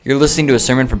You're listening to a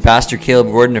sermon from Pastor Caleb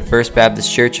Gordon of First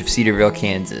Baptist Church of Cedarville,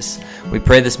 Kansas. We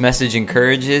pray this message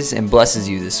encourages and blesses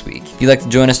you this week. If you'd like to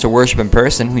join us to worship in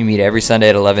person, we meet every Sunday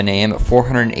at 11 a.m. at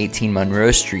 418 Monroe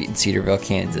Street in Cedarville,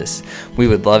 Kansas. We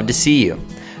would love to see you.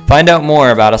 Find out more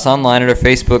about us online at our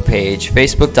Facebook page,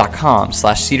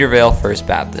 facebook.com/Cedarville First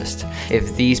Baptist.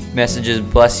 If these messages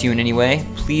bless you in any way,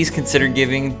 please consider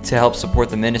giving to help support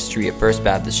the ministry at First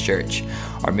Baptist Church.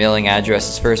 Our mailing address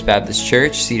is First Baptist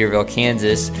Church, Cedarville,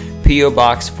 Kansas, P.O.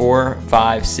 Box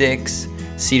 456,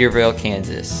 Cedarville,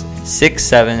 Kansas,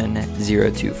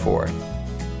 67024.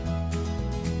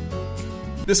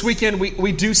 This weekend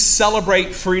we do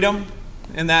celebrate freedom,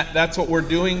 and that's what we're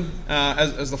doing.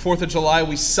 As the 4th of July,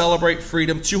 we celebrate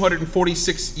freedom.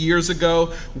 246 years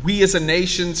ago, we as a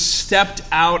nation stepped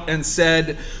out and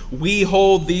said, we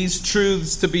hold these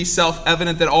truths to be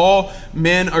self-evident, that all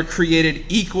men are created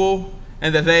equal,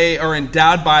 and that they are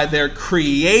endowed by their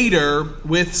Creator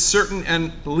with certain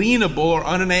unalienable or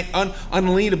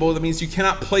unalienable. That means you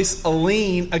cannot place a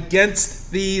lien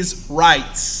against these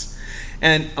rights.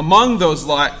 And among those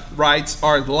rights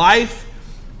are life,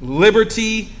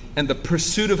 liberty, and the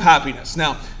pursuit of happiness.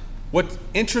 Now,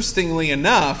 interestingly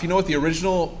enough, you know what the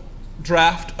original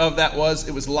draft of that was?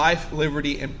 It was life,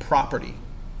 liberty, and property.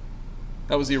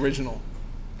 That was the original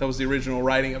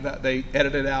writing of that. They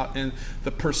edited out in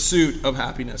the pursuit of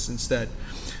happiness instead.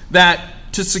 That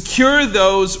to secure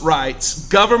those rights,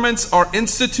 governments are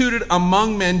instituted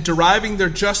among men, deriving their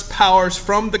just powers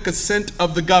from the consent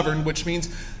of the governed, which means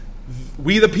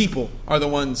we the people are the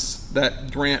ones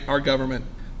that grant our government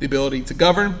the ability to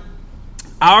govern.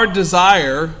 Our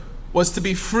desire was to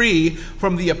be free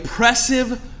from the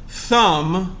oppressive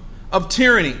thumb of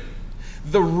tyranny.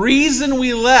 The reason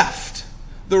we left,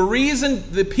 the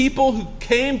reason the people who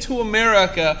came to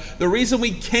America, the reason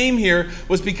we came here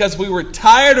was because we were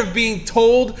tired of being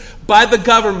told by the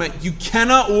government, you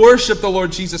cannot worship the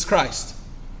Lord Jesus Christ.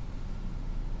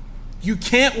 You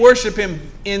can't worship Him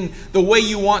in the way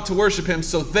you want to worship Him,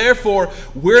 so therefore,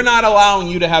 we're not allowing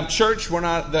you to have church.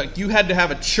 You had to have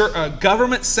a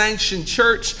government-sanctioned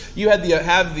church. You had to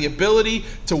have the ability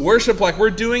to worship like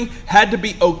we're doing, had to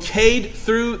be okayed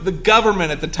through the government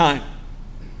at the time.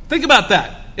 Think about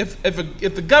that. If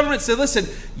the government said, listen,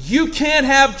 you can't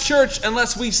have church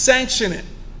unless we sanction it.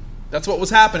 That's what was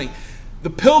happening.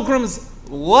 The Pilgrims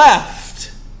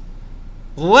left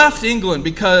England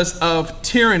because of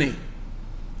tyranny.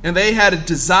 And they had a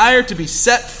desire to be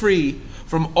set free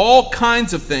from all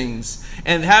kinds of things.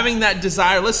 And having that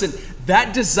desire, listen,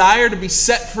 that desire to be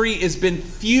set free has been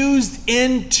fused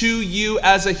into you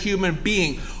as a human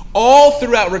being. All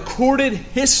throughout recorded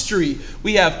history,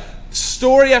 we have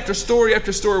story after story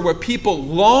after story where people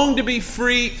long to be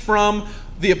free from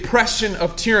the oppression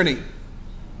of tyranny.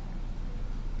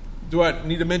 Do I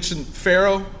need to mention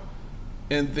Pharaoh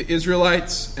and the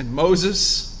Israelites and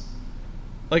Moses?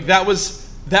 Like that was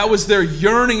their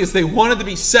yearning, as they wanted to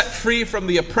be set free from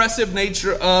the oppressive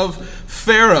nature of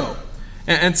Pharaoh.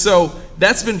 And so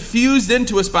that's been fused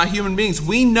into us by human beings.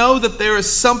 We know that there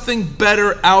is something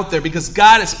better out there because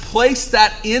God has placed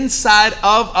that inside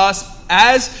of us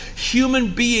as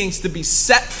human beings to be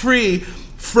set free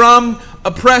from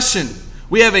oppression.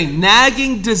 We have a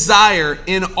nagging desire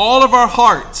in all of our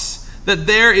hearts that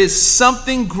there is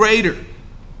something greater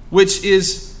which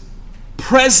is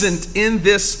present in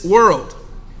this world.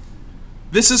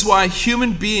 This is why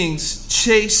human beings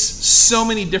chase so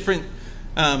many different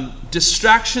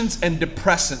distractions and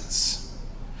depressants.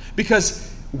 Because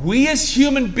we as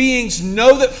human beings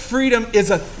know that freedom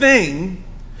is a thing.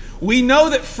 We know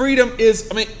that freedom is,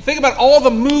 think about all the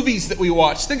movies that we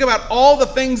watch. Think about all the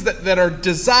things that are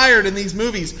desired in these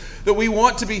movies, that we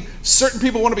want to be, certain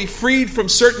people want to be freed from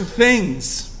certain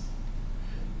things.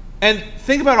 And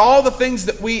think about all the things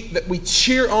that we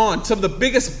cheer on. Some of the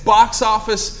biggest box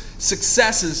office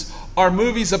successes are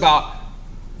movies about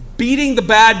beating the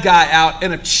bad guy out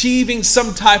and achieving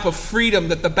some type of freedom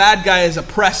that the bad guy has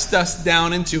oppressed us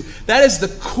down into. That is the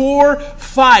core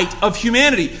fight of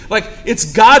humanity. Like,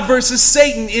 it's God versus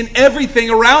Satan in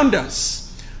everything around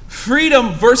us.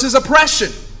 Freedom versus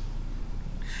oppression.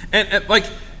 And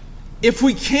if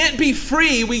we can't be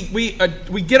free,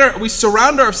 we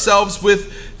surround ourselves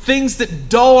with things that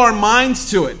dull our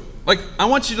minds to it. Like, I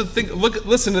want you to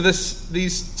listen to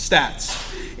these stats.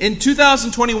 In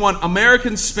 2021,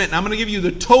 Americans spent, and I'm going to give you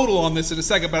the total on this in a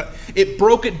second, but it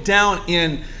broke it down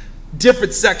in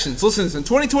different sections. Listen to this. In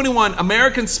 2021,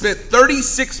 Americans spent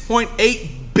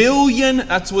 $36.8 billion,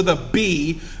 that's with a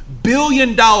B,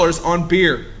 billion dollars on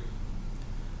beer.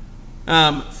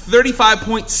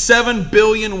 $35.7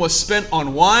 billion was spent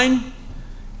on wine,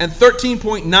 and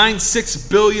 $13.96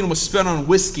 billion was spent on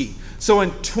whiskey. So in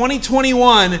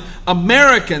 2021,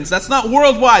 Americans, that's not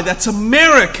worldwide, that's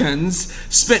Americans,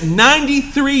 spent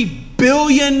 $93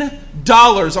 billion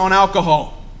on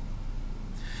alcohol.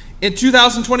 In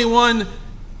 2021,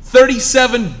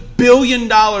 $37 billion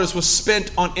was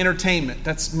spent on entertainment.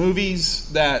 That's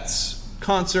movies, that's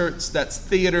concerts, that's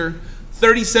theater.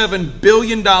 $37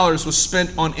 billion was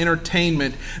spent on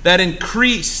entertainment. That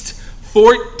increased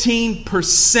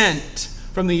 14%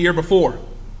 from the year before.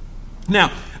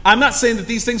 Now, I'm not saying that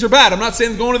these things are bad. I'm not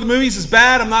saying going to the movies is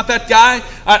bad. I'm not that guy.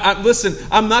 Listen,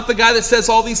 I'm not the guy that says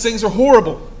all these things are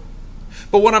horrible.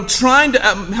 But what I'm trying to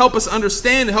help us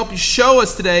understand and help you show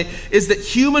us today is that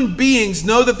human beings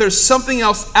know that there's something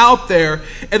else out there,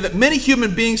 and that many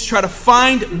human beings try to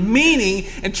find meaning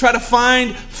and try to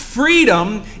find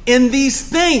freedom in these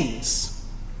things.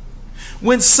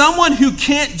 When someone who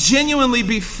can't genuinely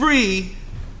be free,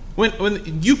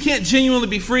 when you can't genuinely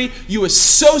be free, you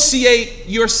associate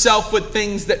yourself with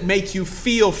things that make you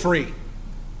feel free.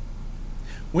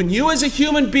 When you as a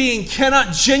human being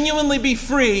cannot genuinely be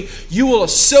free, you will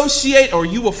associate or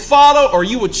you will follow or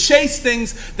you will chase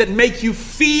things that make you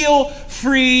feel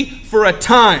free for a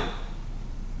time.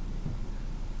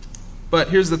 But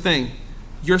here's the thing.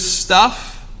 Your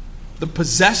stuff, the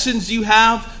possessions you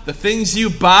have, the things you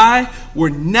buy, were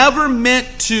never meant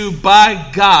to, by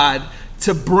God,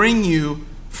 to bring you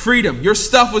freedom. Your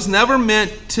stuff was never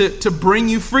meant to bring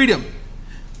you freedom.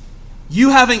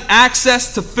 You having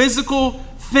access to physical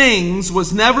things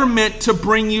was never meant to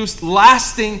bring you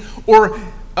lasting or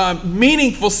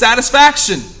meaningful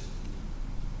satisfaction.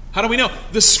 How do we know?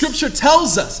 The scripture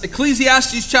tells us.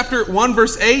 Ecclesiastes chapter 1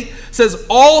 verse 8 says,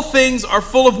 all things are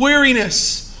full of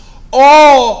weariness.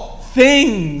 All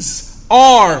things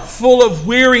are full of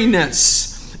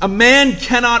weariness. A man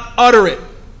cannot utter it.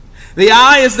 The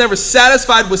eye is never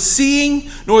satisfied with seeing,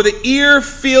 nor the ear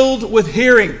filled with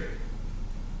hearing.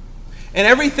 And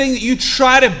everything that you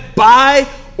try to buy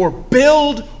or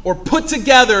build or put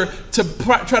together to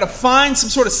try to find some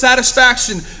sort of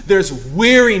satisfaction, there's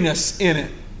weariness in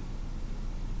it.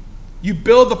 You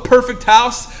build the perfect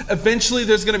house, eventually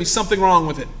there's going to be something wrong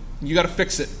with it. You got to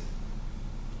fix it.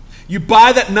 You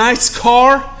buy that nice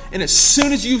car, and as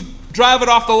soon as you drive it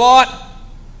off the lot,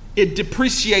 it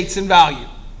depreciates in value.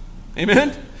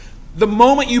 Amen? The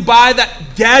moment you buy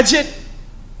that gadget,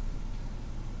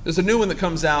 there's a new one that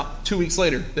comes out 2 weeks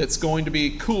later that's going to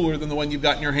be cooler than the one you've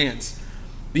got in your hands.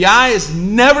 The eye is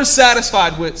never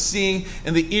satisfied with seeing,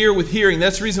 and the ear with hearing.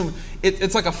 That's the reason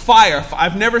it's like a fire.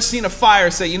 I've never seen a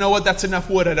fire say, you know what, that's enough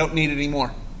wood, I don't need it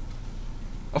anymore.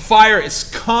 A fire is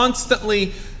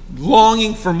constantly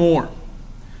longing for more.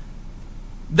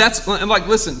 That's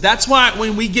why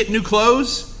when we get new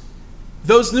clothes,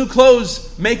 those new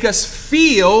clothes make us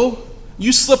feel.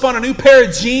 You slip on a new pair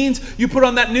of jeans, you put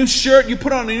on that new shirt, you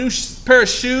put on a new pair of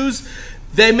shoes,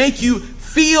 they make you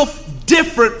feel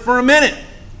different for a minute.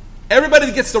 Everybody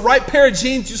that gets the right pair of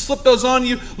jeans, you slip those on,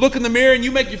 you look in the mirror, and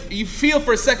you feel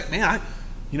for a second, man,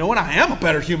 you know what, I am a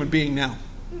better human being now.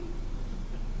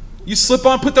 You slip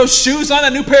on, put those shoes on,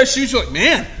 that new pair of shoes, you're like,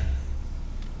 man,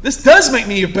 this does make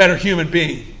me a better human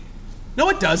being. No,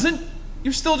 it doesn't.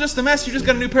 You're still just a mess. You just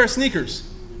got a new pair of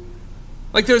sneakers.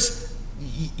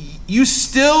 You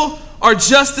still are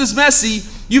just as messy.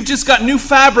 You've just got new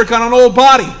fabric on an old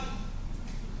body.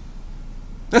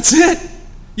 That's it.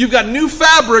 You've got new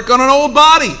fabric on an old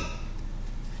body.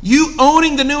 You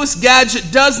owning the newest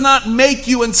gadget does not make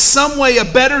you in some way a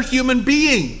better human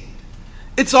being.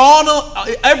 It's all,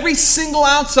 every single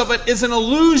ounce of it is an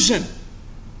illusion.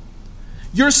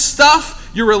 Your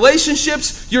stuff, your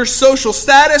relationships, your social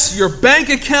status, your bank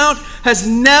account has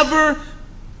never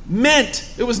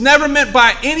meant, it was never meant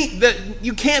by any, that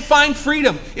you can't find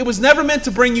freedom. It was never meant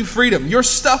to bring you freedom. Your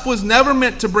stuff was never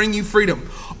meant to bring you freedom.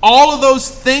 All of those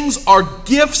things are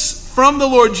gifts from the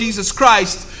Lord Jesus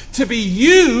Christ to be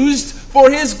used for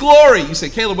His glory. You say,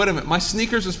 Caleb, wait a minute, my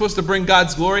sneakers are supposed to bring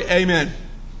God's glory? Amen.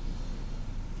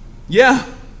 Yeah.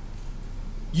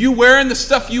 You wearing the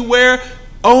stuff you wear,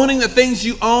 owning the things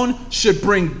you own, should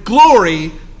bring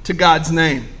glory to God's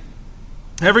name.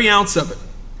 Every ounce of it.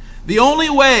 The only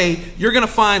way you're going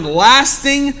to find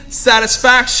lasting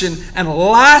satisfaction and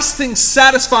lasting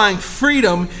satisfying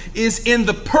freedom is in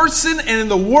the person and in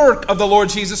the work of the Lord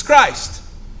Jesus Christ.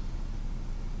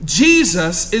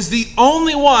 Jesus is the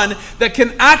only one that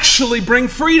can actually bring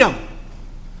freedom.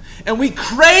 And we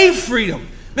crave freedom.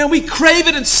 Man, we crave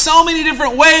it in so many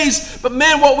different ways. But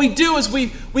man, what we do is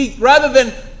we rather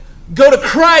than go to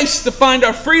Christ to find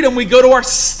our freedom, we go to our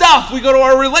stuff, we go to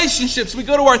our relationships, we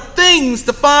go to our things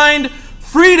to find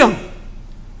freedom.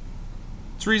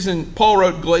 It's the reason Paul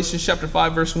wrote in Galatians chapter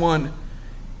 5, verse 1,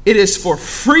 "It is for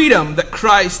freedom that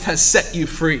Christ has set you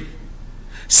free.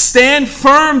 Stand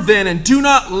firm then, and do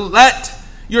not let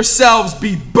yourselves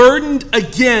be burdened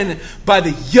again by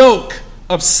the yoke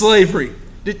of slavery."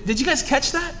 Did you guys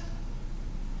catch that?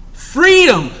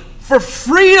 Freedom, for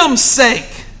freedom's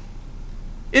sake.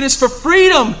 It is for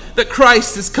freedom that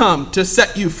Christ has come to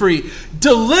set you free.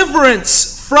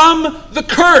 Deliverance from the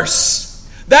curse.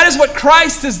 That is what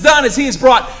Christ has done, as he has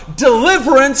brought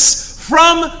deliverance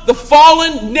from the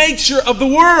fallen nature of the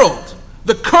world.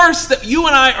 The curse that you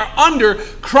and I are under,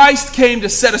 Christ came to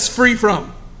set us free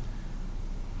from.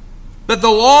 That the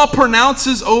law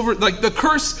pronounces over, like the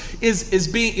curse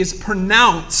is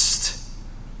pronounced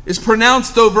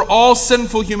over all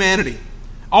sinful humanity.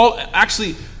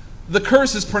 The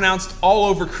curse is pronounced all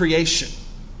over creation.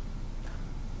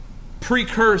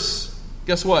 Pre-curse,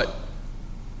 guess what?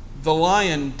 The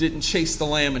lion didn't chase the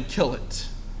lamb and kill it.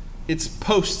 It's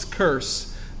post-curse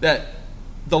that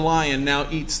the lion now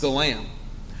eats the lamb.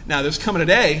 Now, there's coming a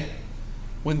day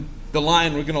when the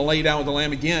lion, we're going to lay down with the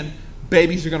lamb again.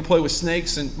 Babies are going to play with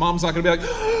snakes, and mom's not going to be like,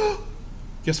 oh!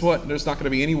 Guess what? There's not going to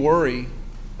be any worry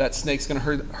that snake's going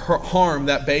to harm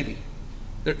that baby.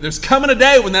 There's coming a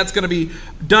day when that's going to be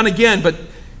done again. But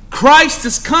Christ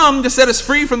has come to set us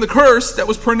free from the curse that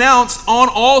was pronounced on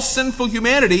all sinful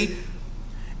humanity.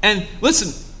 And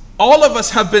listen, all of us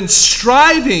have been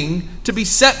striving to be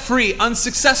set free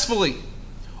unsuccessfully.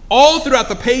 All throughout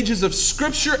the pages of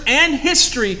Scripture and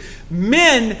history,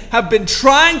 men have been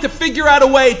trying to figure out a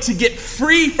way to get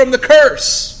free from the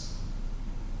curse.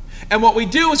 And what we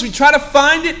do is we try to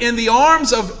find it in the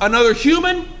arms of another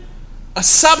human, a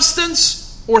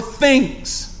substance, or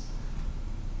things.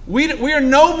 We are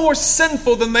no more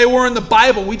sinful than they were in the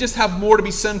Bible. We just have more to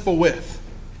be sinful with.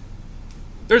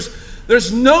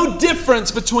 There's no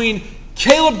difference between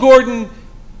Caleb Gordon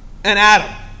and Adam.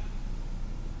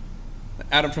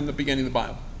 Adam from the beginning of the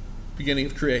Bible, beginning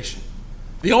of creation.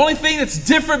 The only thing that's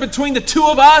different between the two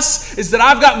of us is that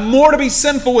I've got more to be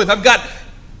sinful with. I've got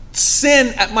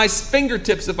sin at my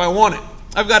fingertips if I want it.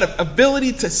 I've got an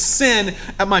ability to sin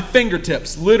at my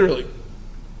fingertips, literally.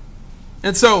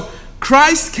 And so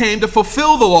Christ came to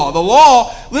fulfill the law. The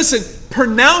law, listen,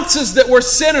 pronounces that we're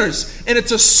sinners. And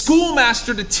it's a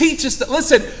schoolmaster to teach us that,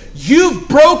 listen, you've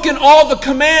broken all the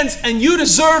commands and you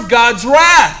deserve God's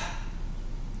wrath.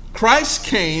 Christ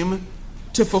came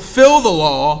to fulfill the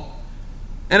law.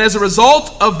 And as a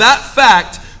result of that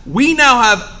fact, we now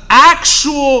have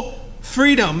actual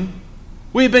freedom.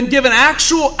 We've been given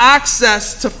actual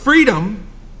access to freedom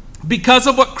because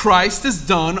of what Christ has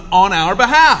done on our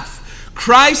behalf.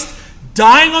 Christ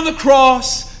dying on the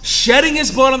cross, shedding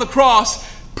his blood on the cross,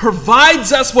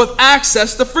 provides us with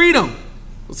access to freedom.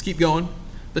 Let's keep going.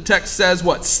 The text says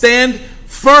what? Stand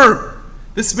firm.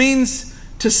 This means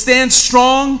to stand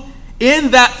strong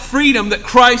in that freedom that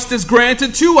Christ has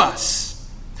granted to us.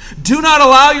 Do not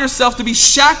allow yourself to be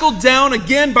shackled down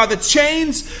again by the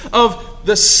chains of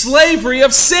the slavery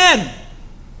of sin.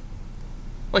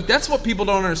 Like, that's what people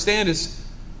don't understand is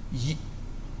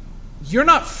you're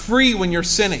not free when you're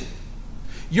sinning.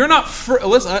 You're not free.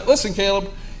 Listen, Caleb,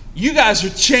 you guys are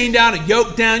chained down and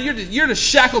yoked down. You're just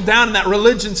shackled down in that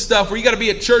religion stuff where you got to be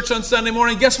at church on Sunday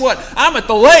morning. Guess what? I'm at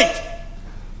the lake.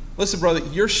 Listen, brother,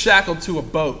 you're shackled to a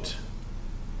boat.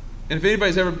 And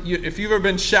if you've ever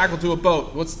been shackled to a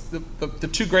boat, what's the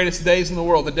two greatest days in the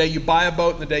world? The day you buy a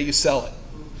boat and the day you sell it.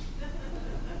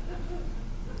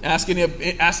 Ask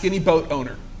any boat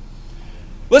owner.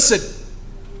 Listen,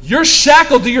 you're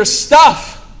shackled to your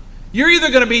stuff. You're either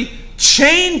going to be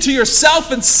chained to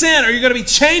yourself and sin, or you're going to be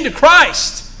chained to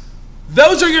Christ.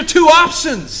 Those are your two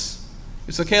options.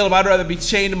 So, Caleb, I'd rather be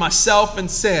chained to myself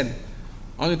and sin.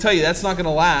 I'm going to tell you, that's not going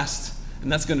to last,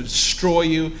 and that's going to destroy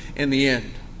you in the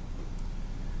end.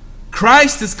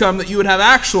 Christ has come that you would have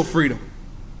actual freedom.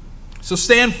 So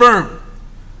stand firm.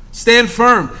 Stand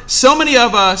firm. So many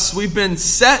of us, we've been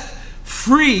set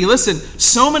free. Listen,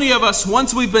 so many of us,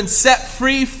 once we've been set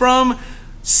free from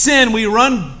sin, we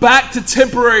run back to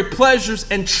temporary pleasures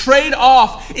and trade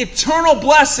off eternal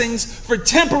blessings for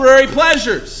temporary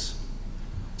pleasures.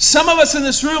 Some of us in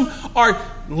this room are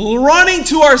running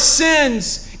to our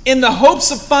sins in the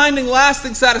hopes of finding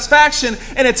lasting satisfaction,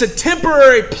 and it's a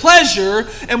temporary pleasure,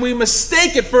 and we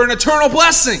mistake it for an eternal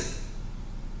blessing.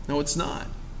 No, it's not.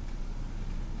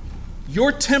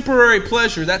 Your temporary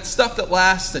pleasure, that stuff that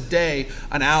lasts a day,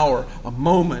 an hour, a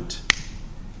moment,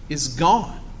 is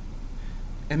gone.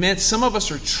 And man, some of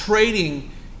us are trading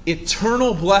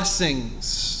eternal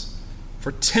blessings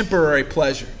for temporary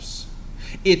pleasures.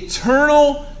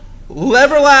 Eternal,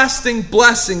 everlasting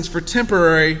blessings for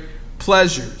temporary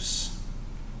pleasures.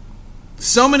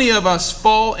 So many of us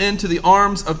fall into the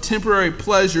arms of temporary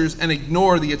pleasures and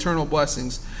ignore the eternal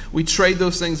blessings. We trade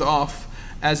those things off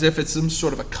as if it's some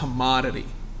sort of a commodity.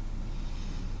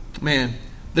 Man,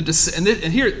 and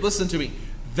here, listen to me.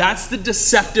 That's the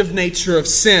deceptive nature of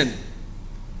sin.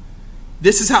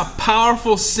 This is how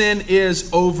powerful sin is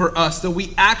over us, that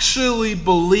we actually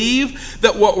believe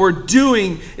that what we're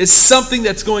doing is something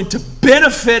that's going to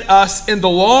benefit us in the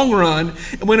long run,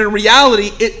 when in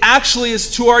reality, it actually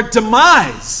is to our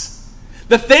demise.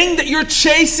 The thing that you're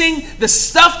chasing, the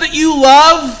stuff that you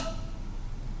love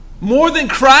more than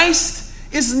Christ,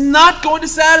 is not going to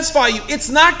satisfy you. It's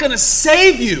not going to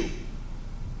save you.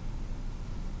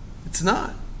 It's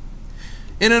not.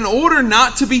 And in order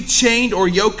not to be chained or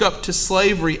yoked up to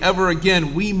slavery ever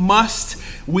again, we must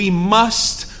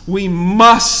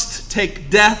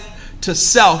take death to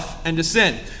self and to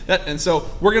sin. And so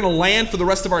we're going to land for the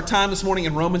rest of our time this morning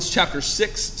in Romans chapter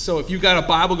 6. So if you've got a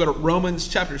Bible, go to Romans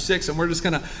chapter 6, and we're just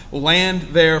going to land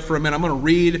there for a minute. I'm going to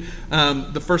read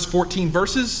the first 14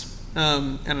 verses,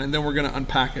 and then we're going to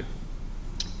unpack it.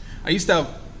 I used to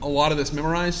have a lot of this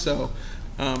memorized, so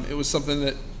it was something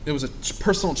that it was a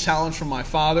personal challenge from my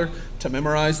father to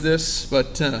memorize this,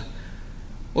 but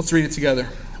let's read it together.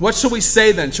 What shall we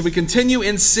say then? Shall we continue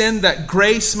in sin that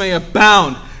grace may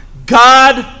abound?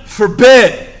 God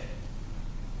forbid!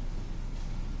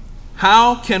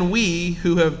 How can we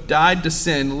who have died to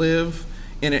sin live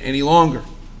in it any longer?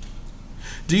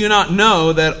 Do you not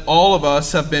know that all of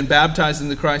us have been baptized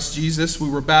into Christ Jesus? We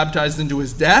were baptized into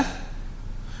his death.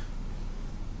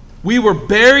 We were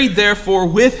buried, therefore,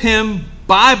 with him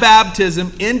by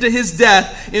baptism into his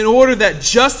death, in order that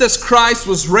just as Christ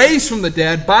was raised from the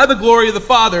dead by the glory of the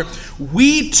Father,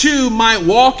 we too might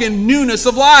walk in newness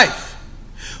of life.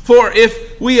 For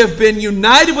if we have been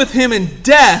united with him in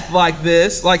death like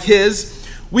his,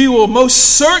 we will most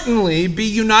certainly be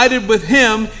united with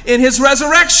him in his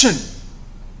resurrection.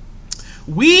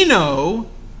 We know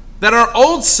that our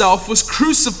old self was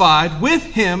crucified with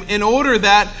him in order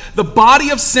that the body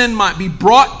of sin might be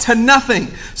brought to nothing,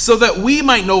 so that we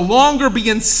might no longer be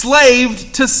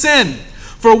enslaved to sin.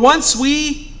 For one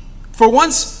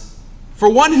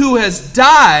who has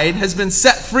died has been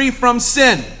set free from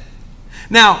sin.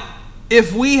 Now,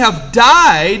 if we have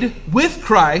died with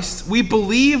Christ, we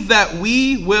believe that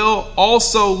we will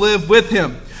also live with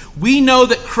him. We know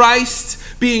that Christ,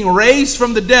 being raised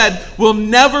from the dead, will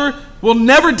never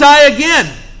die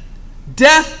again.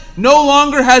 Death no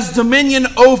longer has dominion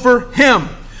over him.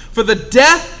 For the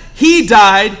death he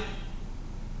died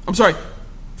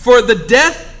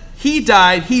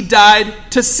he died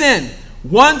to sin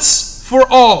once for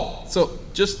all. So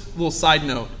just a little side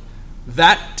note.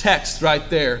 That text right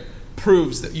there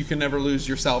proves that you can never lose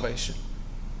your salvation.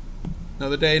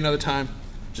 Another day, another time.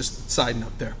 Just side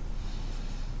note there.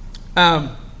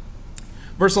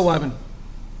 Verse 11.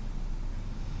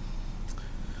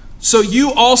 So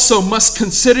you also must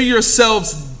consider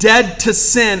yourselves dead to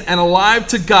sin and alive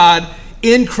to God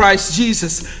in Christ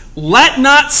Jesus. Let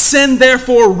not sin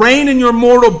therefore reign in your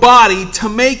mortal body to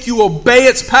make you obey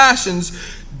its passions.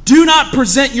 Do not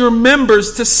present your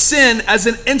members to sin as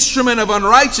an instrument of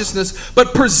unrighteousness,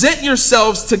 but present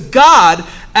yourselves to God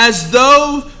as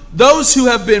though those who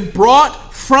have been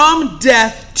brought from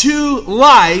death to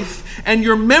life, and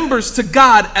your members to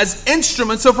God as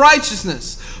instruments of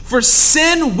righteousness. For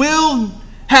sin will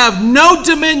have no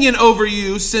dominion over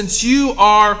you, since you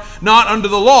are not under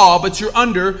the law, but you're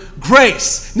under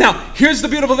grace. Now, here's the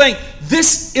beautiful thing.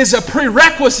 This is a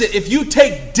prerequisite. If you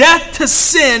take death to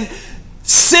sin,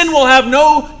 sin will have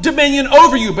no dominion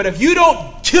over you. But if you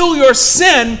don't kill your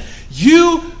sin,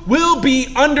 you will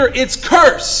be under its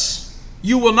curse.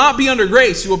 You will not be under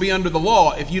grace. You will be under the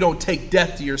law if you don't take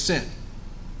death to your sin.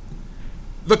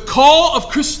 The call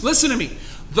of listen to me.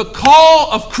 The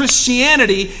call of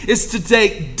Christianity is to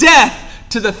take death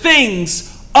to the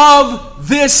things of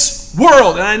this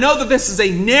world. And I know that this is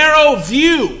a narrow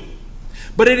view,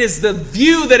 but it is the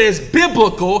view that is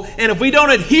biblical. And if we don't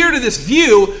adhere to this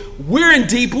view, we're in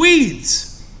deep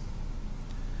weeds.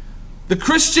 The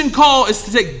Christian call is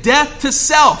to take death to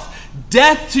self,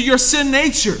 death to your sin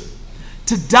nature,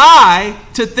 to die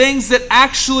to things that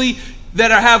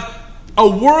have a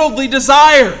worldly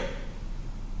desire.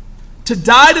 To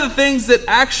die to the things that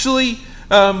actually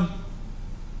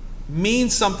mean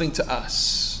something to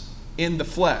us in the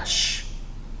flesh.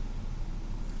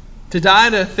 To die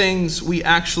to things we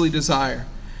actually desire.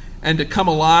 And to come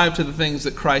alive to the things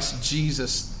that Christ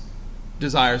Jesus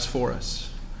desires for us.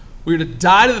 We are to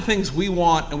die to the things we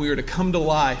want, and we are to come to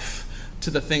life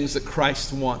to the things that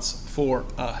Christ wants for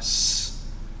us.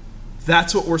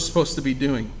 That's what we're supposed to be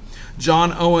doing.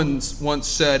 John Owens once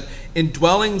said,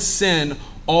 "Indwelling sin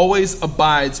always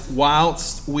abides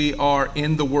whilst we are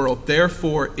in the world.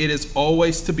 Therefore, it is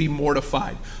always to be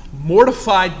mortified."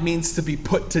 Mortified means to be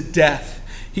put to death.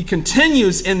 He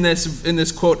continues in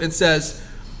this quote and says,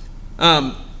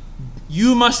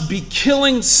 "You must be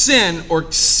killing sin,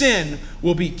 or sin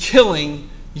will be killing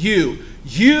you."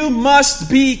 You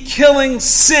must be killing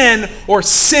sin, or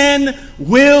sin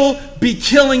will be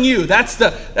killing you. That's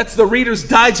the Reader's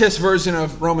Digest version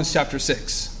of Romans chapter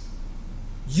 6.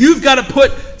 You've got to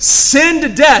put sin to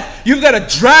death. You've got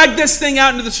to drag this thing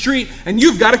out into the street, and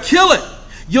you've got to kill it.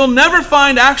 You'll never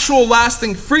find actual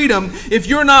lasting freedom if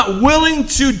you're not willing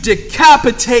to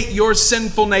decapitate your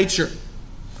sinful nature.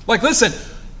 Like, listen,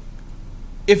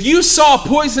 if you saw a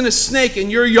poisonous snake in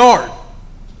your yard,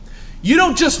 you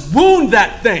don't just wound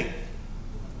that thing.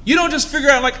 You don't just figure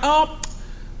out like, oh,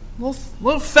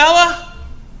 little fella,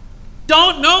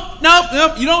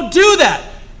 nope. You don't do that.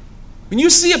 When you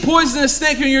see a poisonous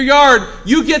snake in your yard,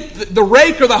 you get the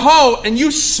rake or the hoe and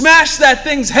you smash that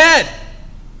thing's head.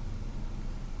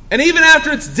 And even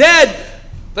after it's dead,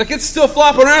 like it's still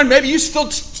flopping around, maybe you're still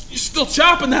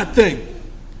chopping that thing.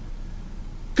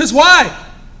 Because why?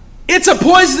 It's a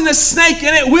poisonous snake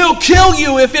and it will kill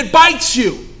you if it bites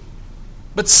you.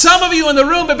 But some of you in the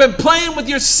room have been playing with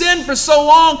your sin for so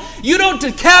long, you don't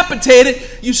decapitate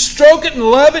it, you stroke it and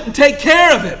love it and take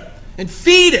care of it and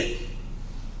feed it.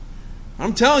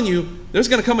 I'm telling you, there's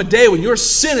going to come a day when your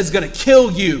sin is going to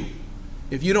kill you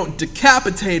if you don't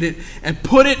decapitate it and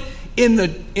put it in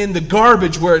the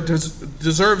garbage where it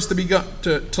deserves to be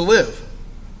to live.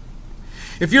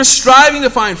 If you're striving to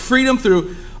find freedom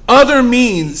through other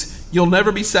means, you'll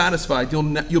never be satisfied.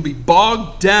 You'll be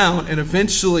bogged down, and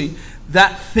eventually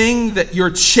that thing that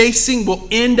you're chasing will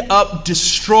end up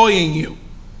destroying you.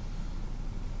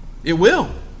 It will.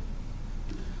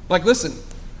 Like, listen,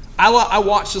 I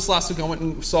watched this last week. I went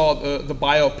and saw the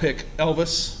biopic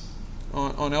Elvis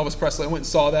on Elvis Presley. I went and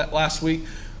saw that last week.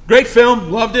 Great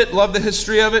film. Loved it. Loved the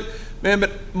history of it. Man,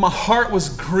 but my heart was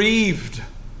grieved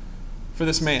for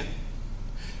this man.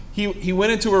 He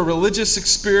went into a religious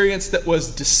experience that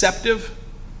was deceptive,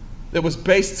 that was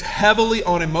based heavily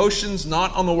on emotions,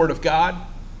 not on the Word of God.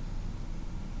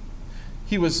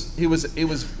 He was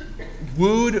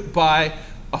wooed by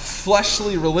a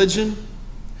fleshly religion.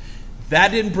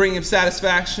 That didn't bring him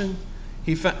satisfaction.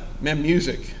 He found,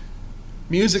 music.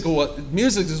 Music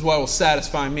is what will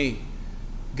satisfy me.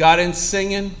 Got in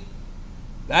singing.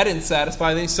 That didn't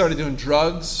satisfy. Then he started doing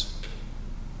drugs.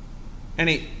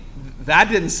 And that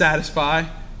didn't satisfy.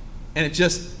 And it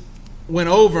just went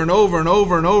over and over and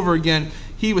over and over again.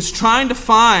 He was trying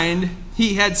to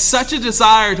he had such a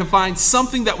desire to find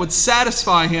something that would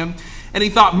satisfy him. And he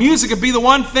thought music would be the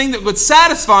one thing that would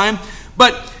satisfy him.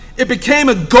 But it became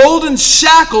a golden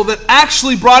shackle that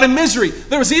actually brought him misery.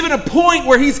 There was even a point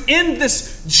where he's in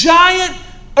this giant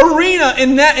arena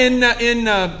in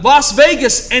Las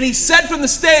Vegas, and he said from the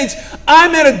stage,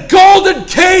 "I'm in a golden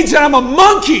cage and I'm a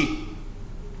monkey."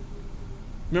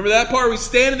 Remember that part where he's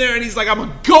standing there and he's like, I'm in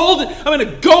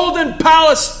a golden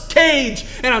palace cage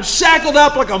and I'm shackled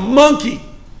up like a monkey.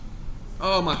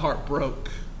 Oh, my heart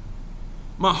broke.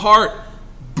 My heart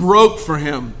broke for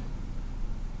him.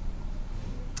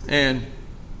 And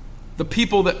the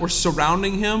people that were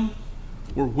surrounding him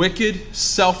were wicked,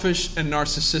 selfish, and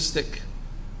narcissistic.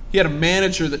 He had a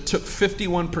manager that took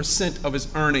 51% of his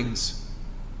earnings.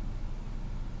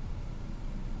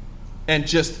 And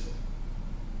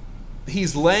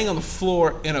he's laying on the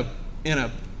floor in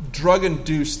a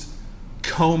drug-induced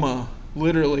coma,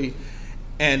 literally.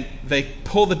 And they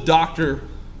pull the doctor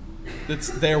that's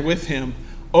there with him,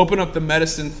 open up the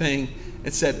medicine thing,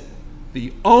 and said,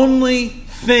 the only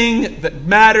thing that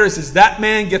matters is that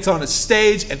man gets on a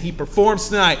stage and he performs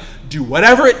tonight. Do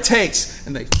whatever it takes.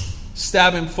 And they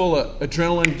stab him full of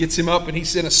adrenaline, gets him up, and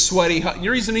he's in a sweaty, hot... The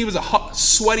reason he was a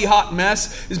sweaty, hot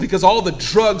mess is because all the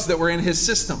drugs that were in his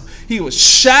system. He was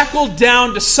shackled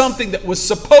down to something that was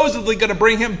supposedly going to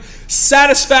bring him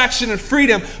satisfaction and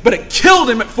freedom, but it killed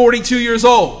him at 42 years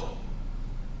old.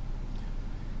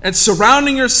 And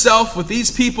surrounding yourself with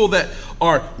these people that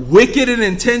are wicked in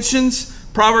intentions,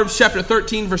 Proverbs chapter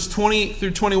 13, verse 20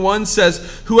 through 21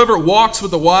 says, whoever walks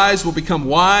with the wise will become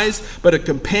wise, but a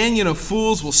companion of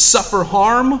fools will suffer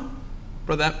harm.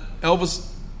 Bro, that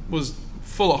Elvis was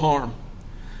full of harm.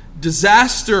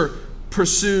 Disaster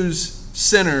pursues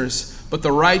sinners, but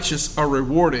the righteous are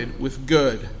rewarded with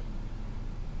good.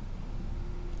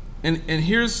 And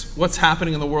here's what's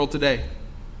happening in the world today.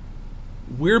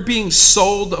 We're being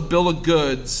sold a bill of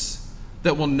goods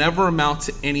that will never amount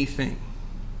to anything.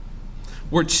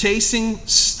 We're chasing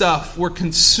stuff. We're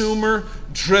consumer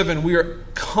driven. We are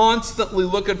constantly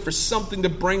looking for something to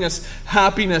bring us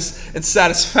happiness and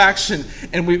satisfaction.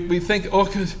 And we think, oh,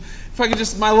 if I could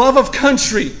just, my love of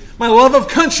country,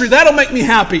 that'll make me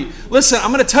happy. Listen,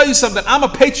 I'm going to tell you something. I'm a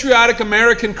patriotic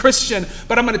American Christian,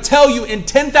 but I'm going to tell you, in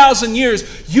 10,000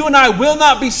 years, you and I will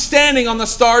not be standing on the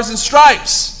stars and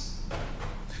stripes.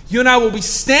 You and I will be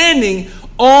standing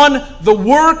on the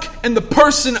work and the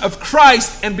person of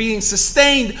Christ and being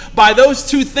sustained by those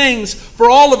two things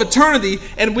for all of eternity.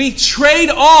 And we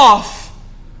trade off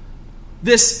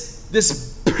this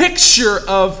picture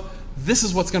of, this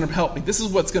is what's going to help me. This is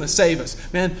what's going to save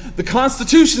us. Man, the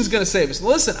Constitution's going to save us.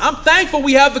 Listen, I'm thankful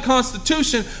we have the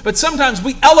Constitution, but sometimes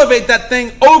we elevate that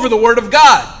thing over the Word of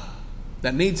God.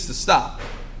 That needs to stop.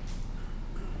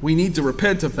 We need to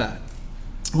repent of that.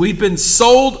 We've been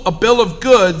sold a bill of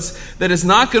goods that is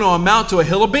not going to amount to a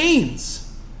hill of beans.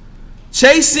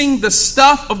 Chasing the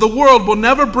stuff of the world will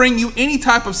never bring you any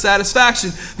type of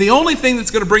satisfaction. The only thing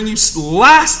that's going to bring you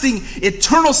lasting,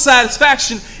 eternal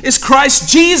satisfaction is Christ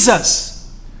Jesus.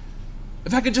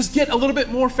 If I could just get a little bit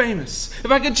more famous,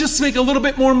 if I could just make a little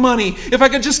bit more money, if I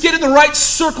could just get in the right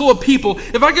circle of people,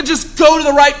 if I could just go to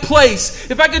the right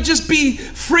place, if I could just be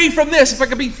free from this, if I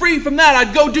could be free from that,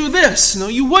 I'd go do this. No,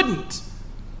 you wouldn't.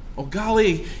 Oh,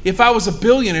 golly, if I was a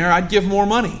billionaire, I'd give more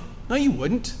money. No, you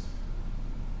wouldn't.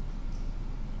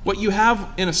 What you have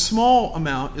in a small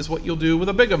amount is what you'll do with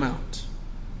a big amount.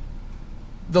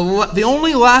 The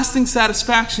only lasting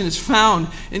satisfaction is found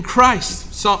in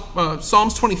Christ.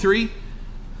 Psalms 23,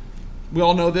 we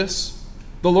all know this.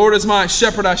 The Lord is my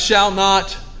shepherd, I shall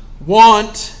not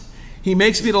want. He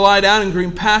makes me to lie down in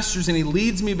green pastures, and He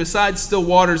leads me beside still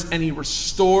waters, and He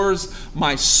restores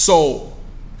my soul.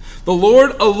 The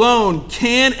Lord alone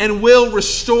can and will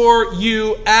restore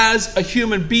you as a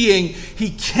human being.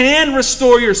 He can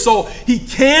restore your soul. He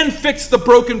can fix the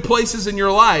broken places in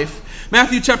your life.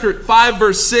 Matthew chapter 5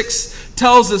 verse 6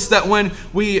 tells us that when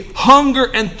we hunger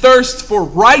and thirst for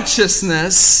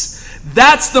righteousness,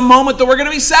 that's the moment that we're going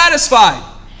to be satisfied.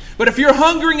 But if you're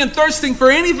hungering and thirsting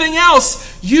for anything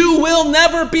else, you will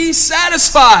never be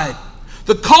satisfied.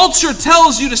 The culture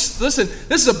tells you to, listen,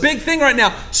 this is a big thing right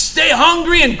now. Stay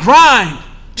hungry and grind.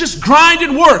 Just grind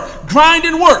and work. Grind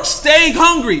and work. Stay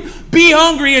hungry. Be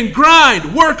hungry and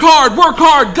grind. Work hard.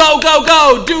 Go, go,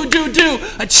 go. Do.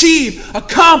 Achieve.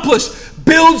 Accomplish.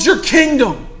 Build your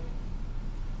kingdom.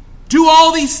 Do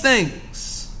all these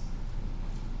things.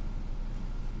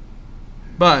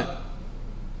 But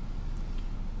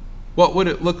what would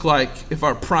it look like if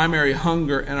our primary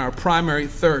hunger and our primary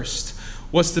thirst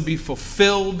was to be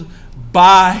fulfilled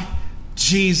by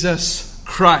Jesus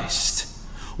Christ?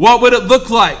 What would it look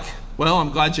like? Well,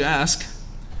 I'm glad you asked.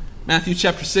 Matthew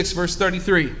chapter 6, verse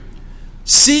 33.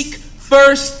 Seek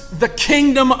first the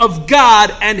kingdom of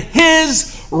God and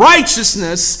His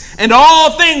righteousness, and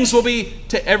all things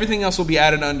everything else will be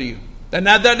added unto you. And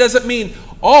that doesn't mean,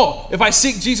 if I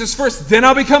seek Jesus first, then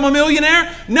I'll become a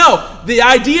millionaire. No, the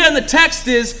idea in the text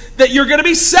is that you're going to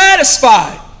be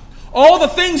satisfied. All the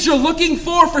things you're looking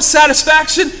for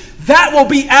satisfaction, that will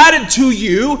be added to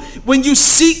you when you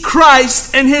seek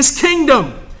Christ and His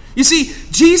kingdom. You see,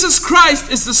 Jesus Christ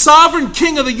is the sovereign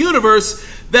King of the universe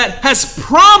that has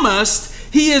promised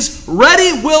He is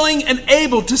ready, willing, and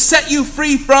able to set you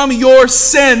free from your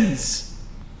sins.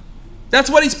 That's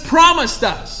what He's promised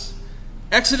us.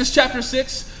 Exodus chapter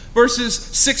 6, verses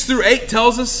 6 through 8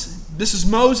 tells us, this is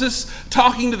Moses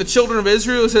talking to the children of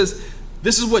Israel. It says,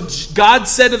 this is what God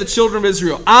said to the children of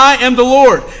Israel. I am the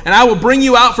Lord, and I will bring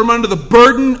you out from under the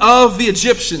burden of the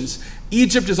Egyptians.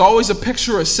 Egypt is always a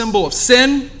picture, a symbol of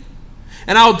sin.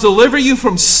 And I'll deliver you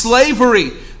from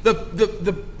slavery.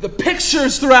 The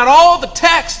pictures throughout all the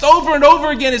text over and over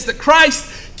again is that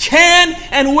Christ can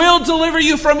and will deliver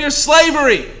you from your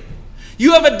slavery.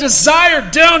 You have a desire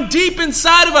down deep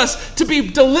inside of us to be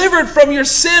delivered from your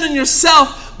sin and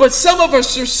yourself. But some of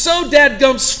us are so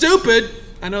dadgum stupid.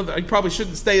 I know that I probably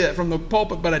shouldn't say that from the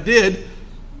pulpit, but I did.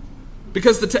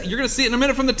 Because you're going to see it in a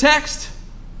minute from the text.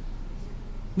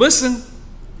 Listen.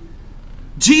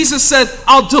 Jesus said,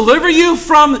 I'll deliver you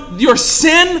from your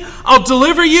sin. I'll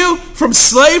deliver you from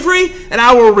slavery. And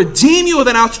I will redeem you with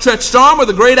an outstretched arm with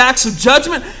the great acts of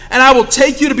judgment. And I will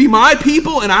take you to be my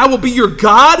people. And I will be your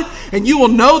God. And you will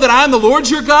know that I am the Lord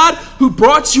your God, who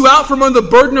brought you out from under the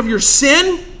burden of your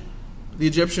sin, the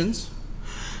Egyptians.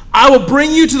 I will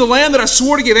bring you to the land that I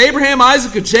swore to give Abraham,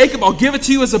 Isaac, and Jacob. I'll give it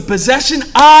to you as a possession.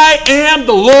 I am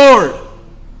the Lord.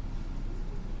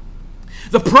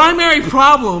 The primary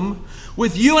problem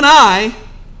with you and I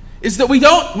is that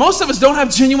most of us don't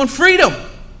have genuine freedom.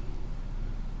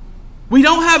 We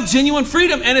don't have genuine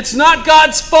freedom, and it's not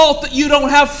God's fault that you don't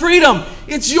have freedom.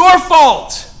 It's your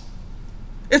fault.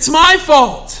 It's my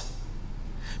fault.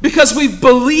 Because we've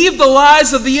believed the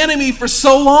lies of the enemy for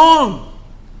so long.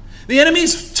 The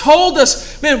enemy's told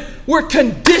us, man, we're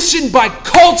conditioned by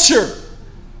culture.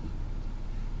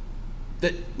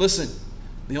 That, listen,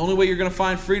 the only way you're going to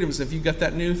find freedom is if you got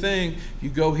that new thing. If you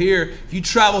go here, if you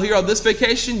travel here on this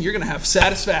vacation, you're going to have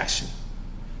satisfaction.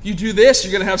 You do this,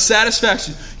 you're going to have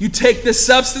satisfaction. You take this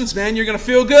substance, man, you're going to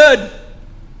feel good.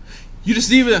 You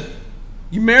just even,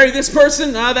 you marry this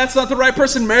person, that's not the right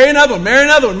person. Marry another one, marry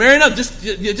another one, marry another.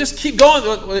 Just keep going.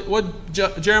 What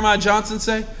Jeremiah Johnson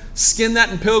say? Skin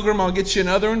that in Pilgrim, I'll get you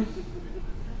another one.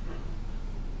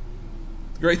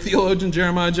 Great theologian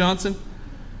Jeremiah Johnson.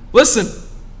 Listen,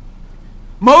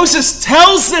 Moses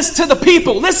tells this to the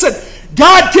people. Listen,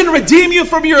 God can redeem you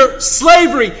from your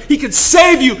slavery. He can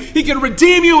save you. He can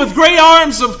redeem you with great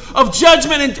arms of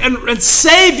judgment and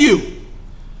save you.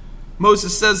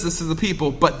 Moses says this to the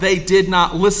people, but they did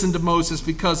not listen to Moses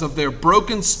because of their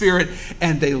broken spirit,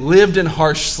 and they lived in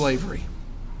harsh slavery.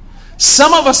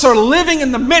 Some of us are living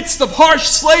in the midst of harsh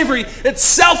slavery. It's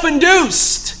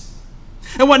self-induced.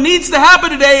 And what needs to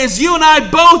happen today is you and I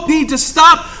both need to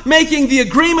stop making the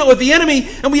agreement with the enemy,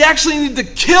 and we actually need to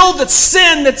kill the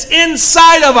sin that's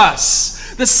inside of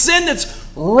us. The sin that's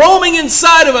roaming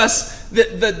inside of us,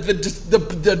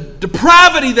 the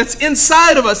depravity that's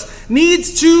inside of us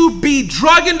needs to be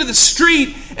dragged into the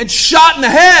street and shot in the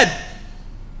head.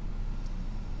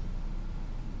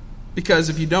 Because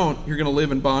if you don't, you're going to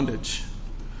live in bondage.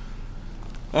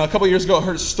 A couple years ago, I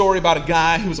heard a story about a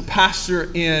guy who was a pastor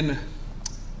in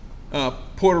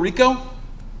Puerto Rico?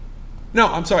 No,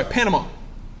 I'm sorry, Panama.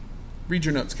 Read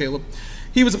your notes, Caleb.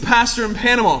 He was a pastor in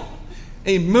Panama.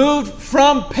 He moved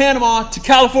from Panama to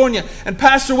California. And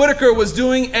Pastor Whitaker was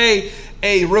doing a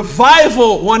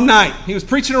revival one night. He was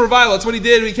preaching a revival. That's what he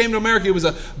did when he came to America. He was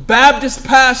a Baptist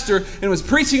pastor and was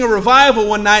preaching a revival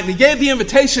one night. And he gave the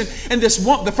invitation. And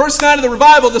the first night of the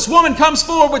revival, this woman comes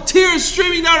forward with tears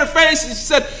streaming down her face. And she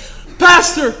said,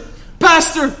 Pastor,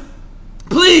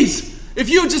 please, if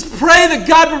you would just pray that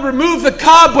God would remove the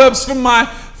cobwebs from my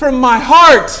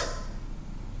heart.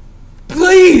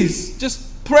 Please,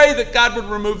 just pray that God would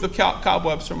remove the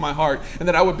cobwebs from my heart and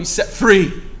that I would be set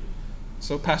free.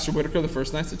 So Pastor Whitaker the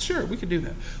first night said, sure, we could do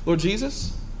that. Lord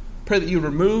Jesus, pray that you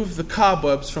remove the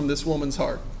cobwebs from this woman's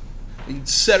heart. That you'd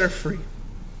set her free.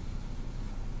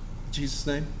 In Jesus'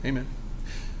 name, amen.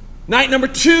 Night number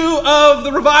 2 of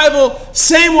the revival,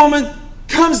 same woman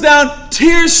comes down,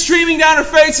 tears streaming down her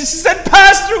face, and she said,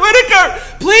 Pastor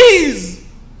Whitaker, please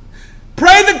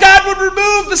pray that God would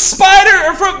remove the spider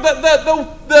or from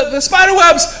the spider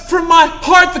webs from my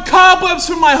heart, the cobwebs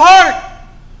from my heart.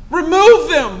 Remove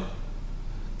them.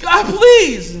 God,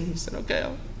 please. And he said, okay,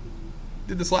 I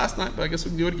did this last night, but I guess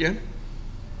we can do it again.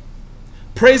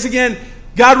 Prays again.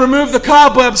 God, remove the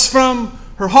cobwebs from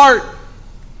her heart.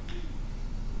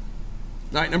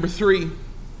 Night number 3.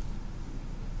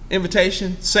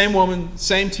 Invitation, same woman,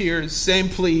 same tears, same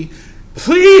plea.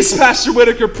 Please, Pastor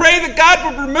Whitaker, pray that God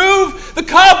would remove the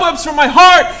cobwebs from my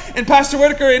heart. And Pastor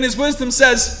Whitaker, in his wisdom,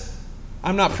 says,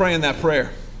 I'm not praying that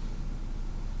prayer.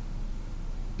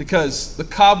 Because the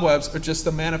cobwebs are just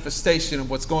a manifestation of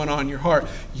what's going on in your heart.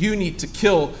 You need to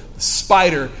kill the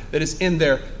spider that is in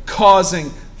there,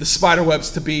 causing the spider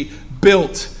webs to be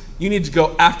built. You need to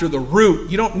go after the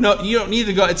root. You don't need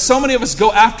to go. It's so many of us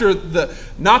go after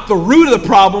not the root of the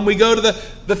problem. We go to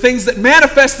the things that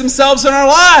manifest themselves in our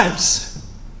lives.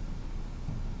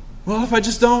 Well, if I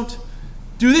just don't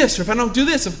do this, or if I don't do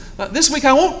this, this week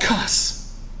I won't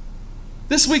cuss.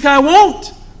 This week I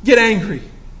won't get angry.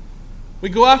 We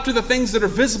go after the things that are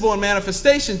visible in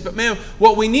manifestations, but man,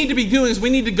 what we need to be doing is we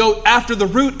need to go after the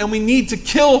root, and we need to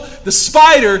kill the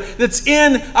spider that's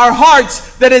in our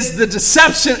hearts that is the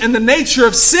deception and the nature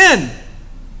of sin.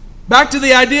 Back to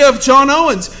the idea of John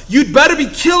Owens. You'd better be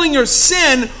killing your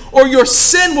sin, or your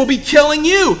sin will be killing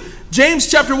you. James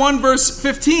chapter 1 verse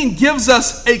 15 gives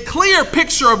us a clear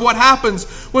picture of what happens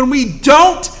when we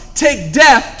don't take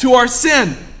death to our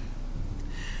sin.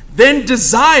 Then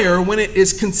desire, when it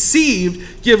is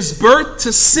conceived, gives birth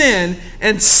to sin,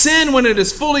 and sin, when it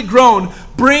is fully grown,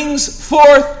 brings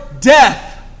forth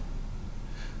death.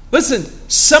 Listen,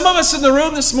 some of us in the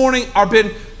room this morning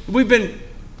we've been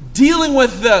dealing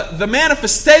with the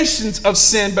manifestations of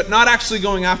sin, but not actually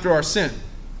going after our sin.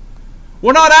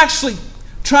 We're not actually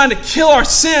trying to kill our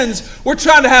sins. We're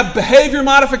trying to have behavior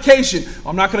modification.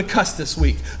 I'm not going to cuss this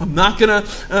week. I'm not going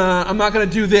to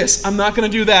do this. I'm not going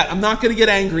to do that. I'm not going to get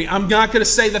angry. I'm not going to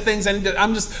say the things I need to.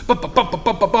 I'm just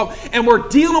and we're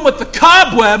dealing with the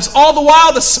cobwebs all the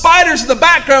while. The spiders in the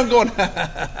background going,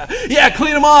 yeah,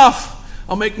 clean them off.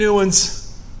 I'll make new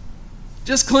ones.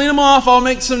 Just clean them off. I'll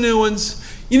make some new ones.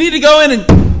 You need to go in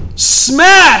and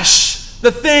smash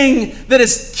the thing that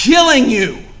is killing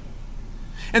you.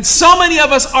 And so many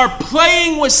of us are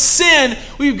playing with sin.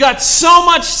 We've got so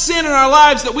much sin in our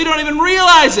lives that we don't even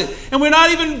realize it. And we're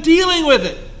not even dealing with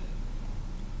it.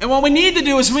 And what we need to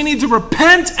do is we need to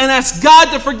repent and ask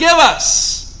God to forgive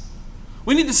us.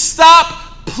 We need to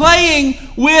stop playing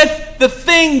with the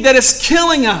thing that is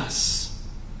killing us.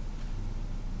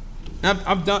 Now,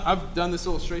 I've done this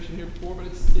illustration here before, but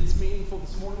it's meaningful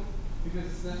this morning because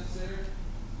it's necessary.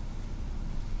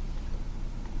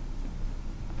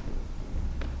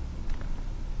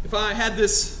 If I had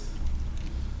this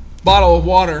bottle of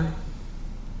water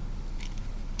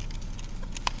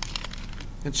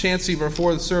and Chancey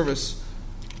before the service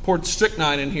poured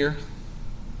strychnine in here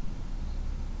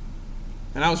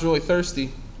and I was really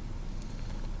thirsty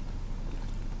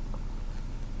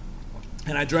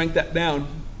and I drank that down,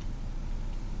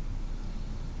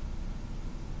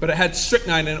 but it had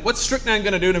strychnine in it, what's strychnine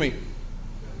going to do to me?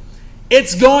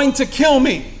 It's going to kill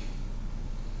me.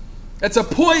 It's a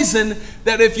poison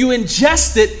that if you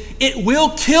ingest it, it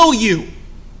will kill you.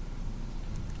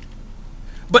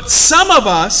 But some of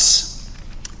us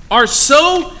are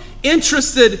so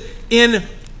interested in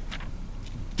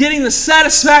getting the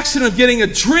satisfaction of getting a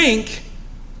drink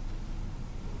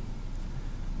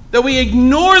that we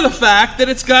ignore the fact that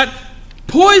it's got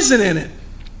poison in it.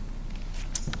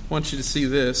 I want you to see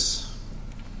this.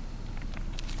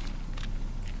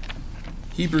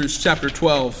 Hebrews chapter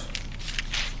 12.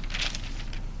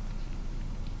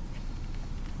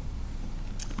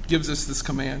 Gives us this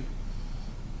command.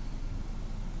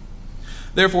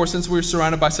 Therefore, since we are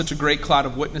surrounded by such a great cloud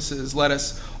of witnesses, let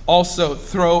us also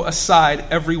throw aside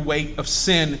every weight of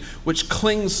sin which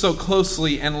clings so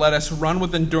closely, and let us run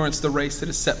with endurance the race that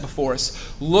is set before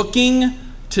us, looking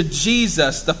to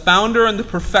Jesus, the founder and the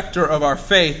perfecter of our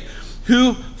faith,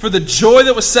 who, for the joy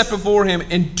that was set before him,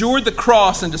 endured the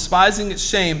cross and despising its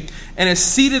shame, and is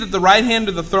seated at the right hand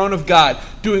of the throne of God.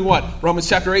 Doing what? Romans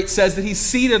chapter 8 says that he's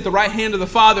seated at the right hand of the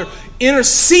Father,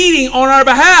 interceding on our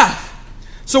behalf.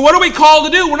 So what are we called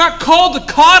to do? We're not called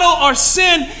to coddle our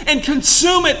sin and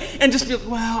consume it and just be like,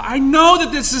 well, I know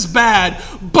that this is bad,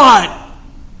 but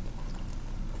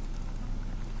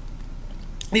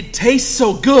it tastes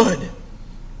so good.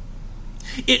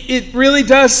 It really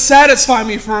does satisfy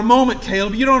me for a moment,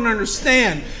 Caleb. You don't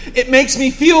understand. It makes me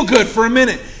feel good for a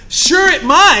minute. Sure, it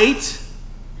might.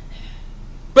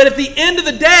 But at the end of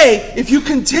the day, if you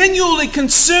continually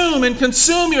consume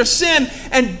your sin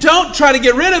and don't try to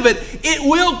get rid of it, it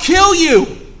will kill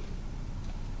you.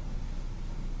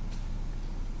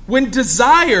 When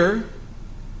desire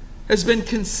has been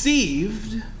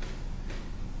conceived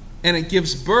and it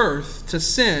gives birth to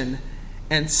sin,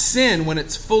 and sin, when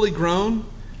it's fully grown,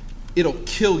 it'll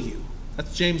kill you.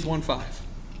 That's James 1:5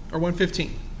 or 1:15.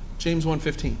 James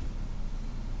 1:15.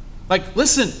 Like,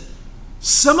 listen,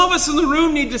 some of us in the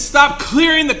room need to stop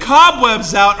clearing the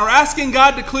cobwebs out or asking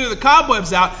God to clear the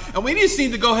cobwebs out. And we just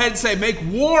need to go ahead and say, make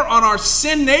war on our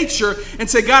sin nature and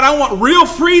say, God, I want real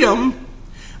freedom.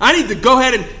 I need to go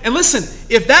ahead and listen,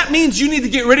 if that means you need to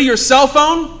get rid of your cell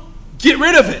phone, get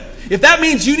rid of it. If that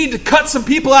means you need to cut some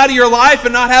people out of your life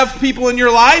and not have people in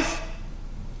your life,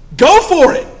 go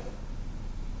for it.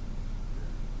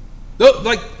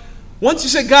 Like, once you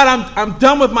say, God, I'm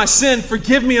done with my sin,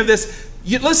 forgive me of this.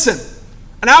 Listen,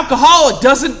 an alcoholic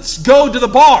doesn't go to the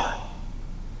bar.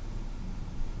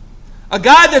 A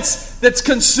guy that's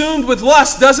consumed with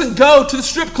lust doesn't go to the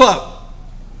strip club.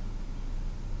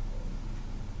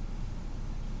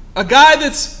 A guy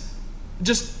that's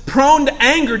just prone to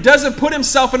anger doesn't put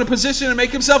himself in a position to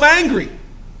make himself angry.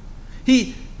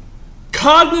 He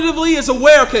cognitively is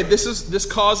aware, okay, this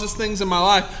causes things in my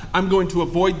life. I'm going to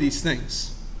avoid these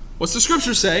things. What's the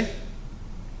scripture say?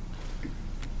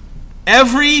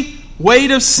 Every weight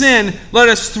of sin, let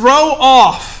us throw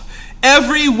off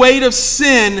every weight of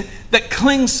sin that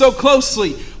clings so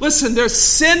closely. Listen, there's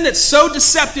sin that's so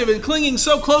deceptive and clinging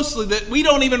so closely that we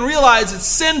don't even realize it's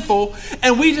sinful,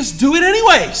 and we just do it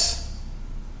anyways.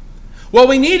 What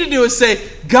we need to do is say,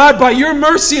 God, by your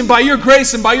mercy and by your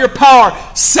grace and by your power,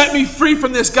 set me free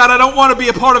from this. God, I don't want to be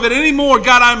a part of it anymore.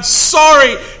 God, I'm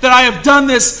sorry that I have done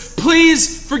this.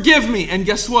 Please forgive me. And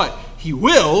guess what? He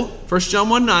will, 1 John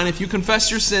 1:9, if you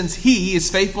confess your sins, He is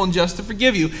faithful and just to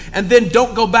forgive you. And then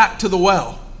don't go back to the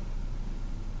well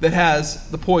that has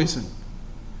the poison.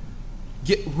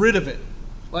 Get rid of it.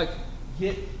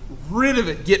 Get rid of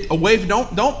it. Get away.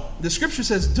 The Scripture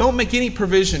says, don't make any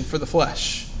provision for the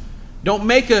flesh. Don't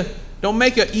make a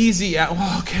easy,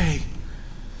 okay.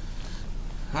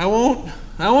 I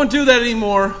won't do that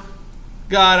anymore.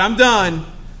 God, I'm done.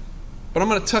 But I'm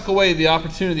going to tuck away the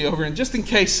opportunity over, and just in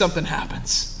case something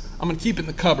happens, I'm going to keep it in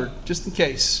the cupboard, just in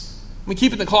case. I'm going to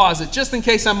keep it in the closet, just in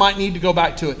case I might need to go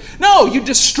back to it. No, you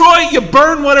destroy it, you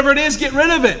burn whatever it is, get rid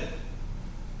of it.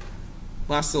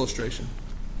 Last illustration.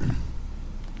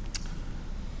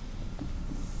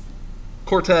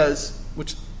 Cortez,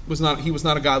 he was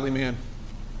not a godly man.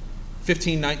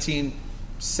 1519,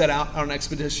 set out on an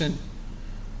expedition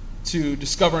to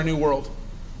discover a new world.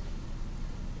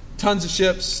 Tons of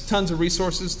ships, tons of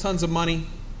resources, tons of money,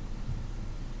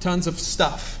 tons of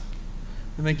stuff.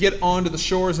 And they get onto the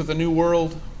shores of the new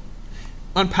world,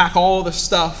 unpack all the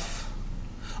stuff,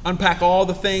 unpack all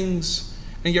the things,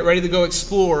 and get ready to go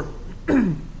explore.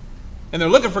 And they're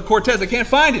looking for Cortez. They can't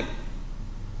find him.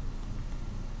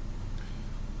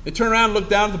 They turn around and look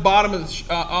down at the bottom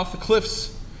of off the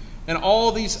cliffs, and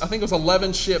all these, I think it was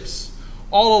 11 ships,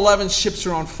 all 11 ships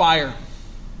are on fire.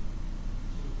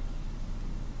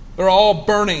 They're all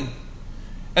burning.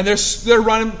 And they're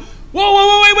running.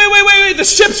 Whoa, wait. The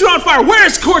ships are on fire. Where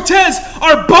is Cortez?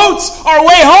 Our boats, our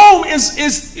way home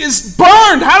is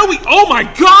burned. How do we, oh my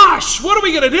gosh, what are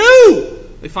we going to do?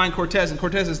 They find Cortez, and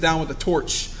Cortez is down with a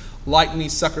torch, lighting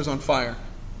these suckers on fire.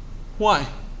 Why?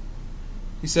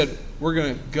 He said, we're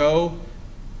going to go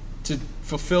to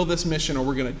fulfill this mission, or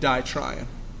we're going to die trying.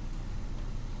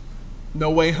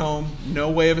 No way home, no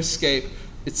way of escape.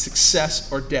 It's success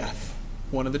or death.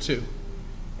 One of the two.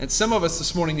 And some of us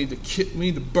this morning need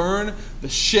to burn the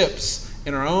ships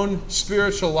in our own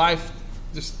spiritual life,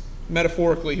 just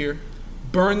metaphorically here.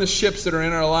 Burn the ships that are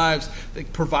in our lives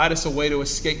that provide us a way to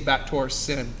escape back to our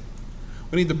sin.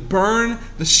 We need to burn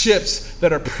the ships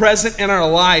that are present in our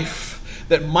life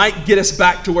that might get us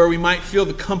back to where we might feel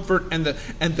the comfort and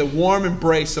the warm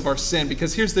embrace of our sin.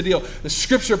 Because here's the deal. The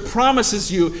Scripture promises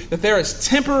you that there is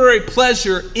temporary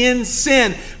pleasure in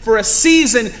sin. For a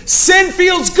season, sin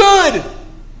feels good.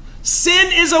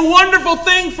 Sin is a wonderful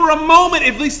thing for a moment.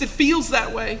 At least it feels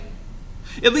that way.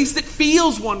 At least it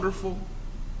feels wonderful.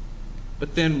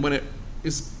 But then when it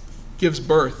gives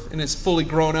birth and is fully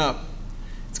grown up,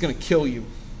 it's going to kill you.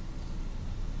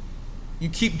 You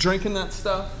keep drinking that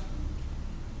stuff.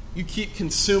 You keep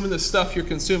consuming the stuff you're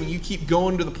consuming. You keep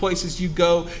going to the places you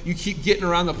go. You keep getting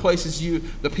around the places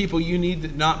the people you need to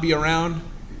not be around.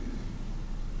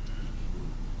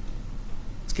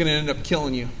 It's going to end up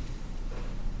killing you.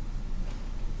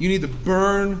 You need to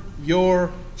burn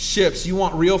your ships. You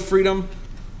want real freedom?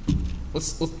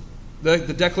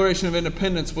 The Declaration of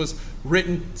Independence was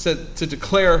written to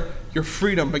declare your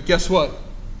freedom. But guess what?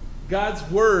 God's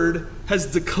Word has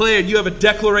declared, you have a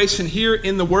declaration here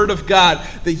in the Word of God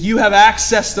that you have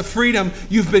access to freedom.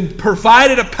 You've been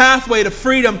provided a pathway to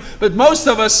freedom. But most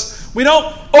of us, we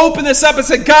don't open this up and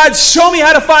say, God, show me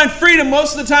how to find freedom.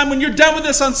 Most of the time when you're done with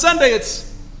this on Sunday,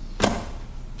 it's,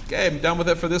 okay, I'm done with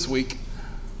it for this week.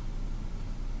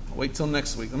 I'll wait till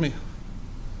next week.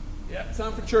 It's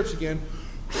time for church again.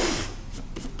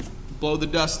 Blow the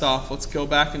dust off. Let's go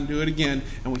back and do it again.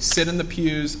 And we sit in the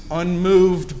pews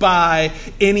unmoved by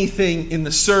anything in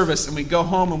the service. And we go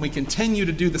home and we continue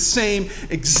to do the same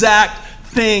exact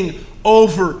thing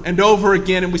over and over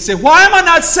again. And we say, why am I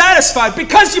not satisfied?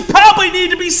 Because you probably need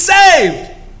to be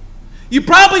saved. You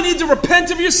probably need to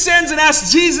repent of your sins and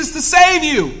ask Jesus to save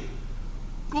you.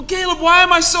 Well, Caleb, why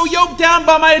am I so yoked down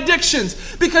by my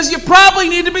addictions? Because you probably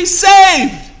need to be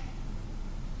saved.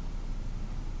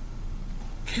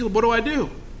 Caleb, what do I do?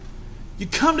 You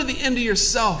come to the end of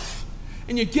yourself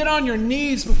and you get on your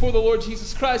knees before the Lord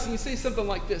Jesus Christ and you say something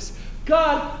like this: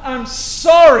 God, I'm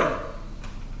sorry.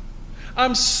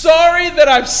 I'm sorry that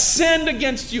I've sinned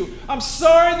against you. I'm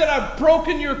sorry that I've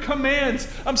broken your commands.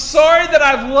 I'm sorry that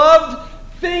I've loved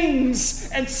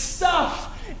things and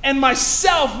stuff and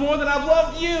myself more than I've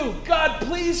loved you. God,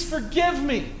 please forgive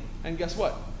me. And guess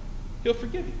what? He'll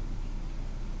forgive you.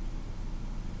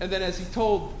 And then as he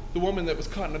told the woman that was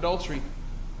caught in adultery,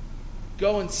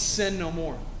 go and sin no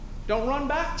more. Don't run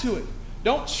back to it.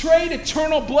 Don't trade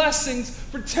eternal blessings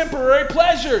for temporary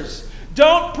pleasures.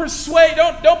 Don't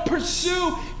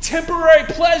pursue temporary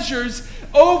pleasures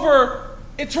over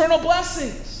eternal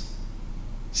blessings.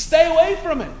 Stay away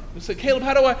from it. You say, Caleb,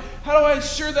 how do I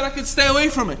ensure that I can stay away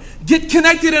from it? Get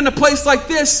connected in a place like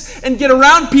this and get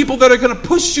around people that are going to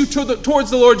push you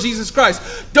towards the Lord Jesus Christ.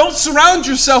 Don't surround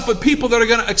yourself with people that are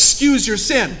going to excuse your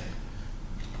sin.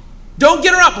 Don't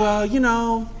get around, well,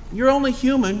 you're only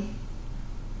human.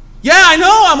 Yeah, I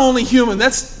know I'm only human.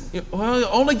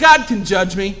 Only God can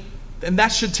judge me, and that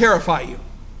should terrify you.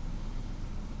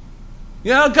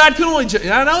 God can only judge.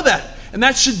 I know that. And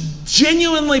that should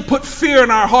genuinely put fear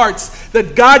in our hearts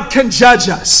that God can judge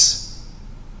us.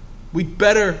 We'd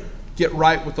better get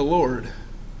right with the Lord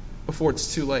before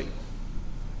it's too late.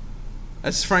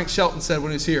 As Frank Shelton said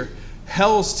when he was here,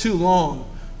 hell's too long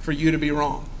for you to be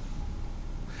wrong.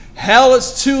 Hell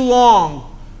is too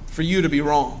long for you to be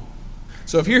wrong.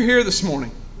 So if you're here this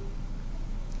morning,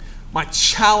 my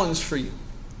challenge for you,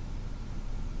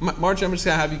 Margie, I'm just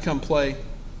going to have you come play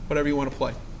whatever you want to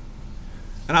play.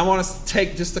 And I want us to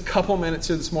take just a couple minutes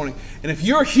here this morning. And if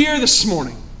you're here this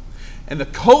morning and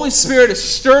the Holy Spirit is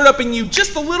stirred up in you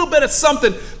just a little bit of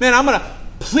something, man, I'm going to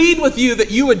plead with you that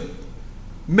you would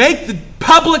make the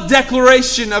public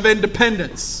declaration of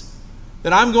independence.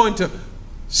 That I'm going to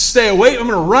stay away. I'm going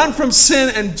to run from sin.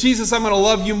 And Jesus, I'm going to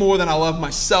love you more than I love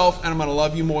myself. And I'm going to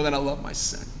love you more than I love my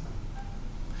sin.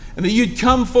 And that you'd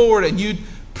come forward and you'd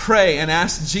pray and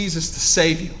ask Jesus to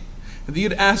save you. And that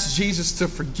you'd ask Jesus to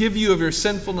forgive you of your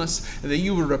sinfulness, and that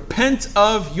you would repent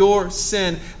of your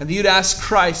sin, and that you'd ask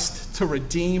Christ to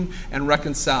redeem and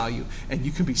reconcile you. And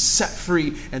you can be set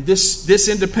free. And this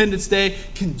Independence Day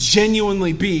can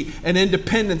genuinely be an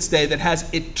Independence Day that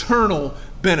has eternal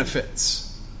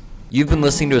benefits. You've been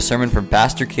listening to a sermon from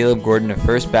Pastor Caleb Gordon of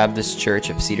First Baptist Church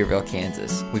of Cedarville,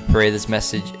 Kansas. We pray this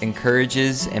message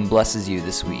encourages and blesses you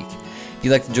this week. If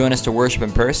you'd like to join us to worship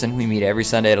in person, we meet every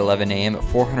Sunday at 11 a.m. at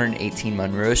 418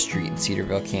 Monroe Street in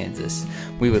Cedarville, Kansas.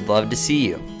 We would love to see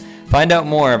you. Find out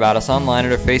more about us online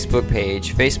at our Facebook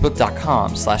page,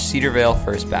 facebook.com/Cedarville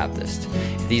First Baptist.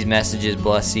 If these messages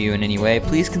bless you in any way,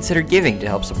 please consider giving to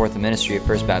help support the ministry of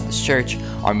First Baptist Church.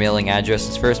 Our mailing address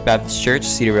is First Baptist Church,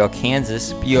 Cedarville,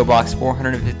 Kansas, P.O. Box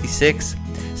 456,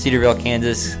 Cedarville,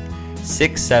 Kansas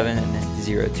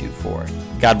 67024.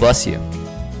 God bless you.